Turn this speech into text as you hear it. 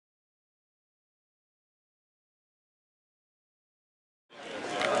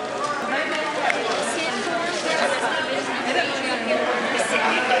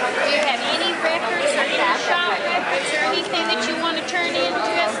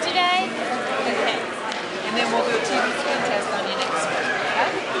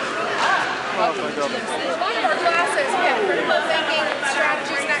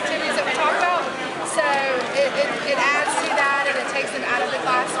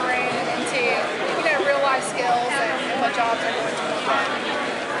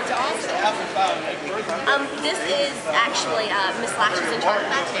This is actually Miss Latch's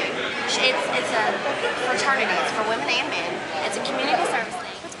interpretation. It's a fraternity. It's for women and men. It's a community service thing.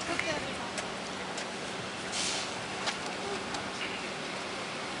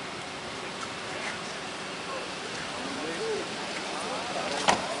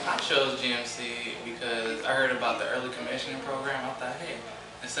 I chose GMC because I heard about the early commissioning program. I thought, hey,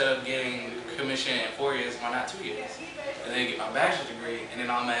 instead of getting commissioned in 4 years, why not 2 years? And then get my bachelor's degree and then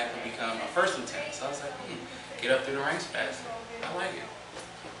automatically become a first lieutenant. So I was like, get up through the ranks faster. I like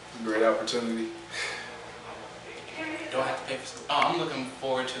it. Great opportunity. Don't have to pay for school. Oh, I'm looking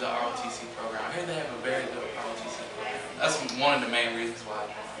forward to the ROTC program. I hear they have a very good ROTC program. That's one of the main reasons why.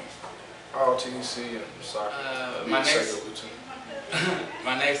 ROTC and soccer.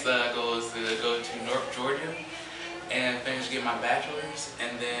 My next goal is to go to North Georgia and finish getting my bachelor's,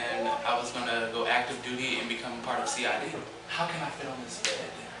 and then I was gonna go active duty and become part of CID. How can I fit on this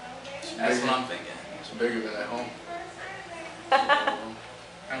bed? That's what I'm thinking. It's bigger than at home.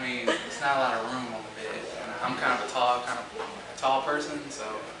 I mean, it's not a lot of room on the bed. I'm kind of a tall person, so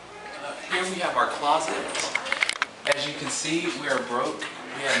here we have our closet. As you can see, we are broke.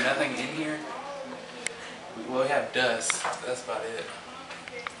 We have nothing in here. Well, we have dust. That's about it.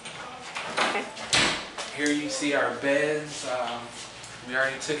 Here you see our beds. We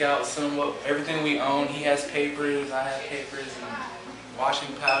already took out everything we own. He has papers, I have papers, and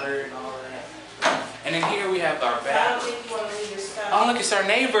washing powder and all that. And then here we have our bath. Oh, look, it's our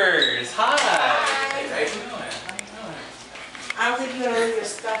neighbors. Hi. Hey, how you doing? I don't think you're gonna leave your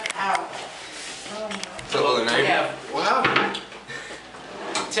stuff out. So what happened?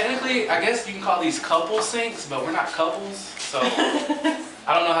 Technically, I guess you can call these couple sinks, but we're not couples, so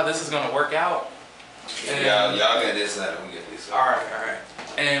I don't know how this is gonna work out. Y'all get this side, we get this side. All right.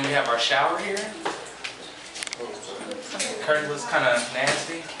 And then we have our shower here. Curtain looks kind of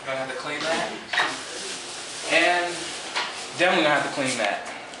nasty. We're gonna have to clean that. And definitely gonna have to clean that.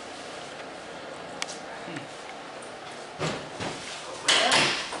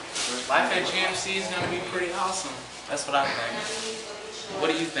 Life at GMC is gonna be pretty awesome. That's what I think. What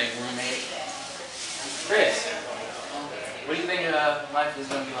do you think, roommate? Chris, what do you think life is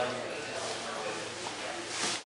gonna be like?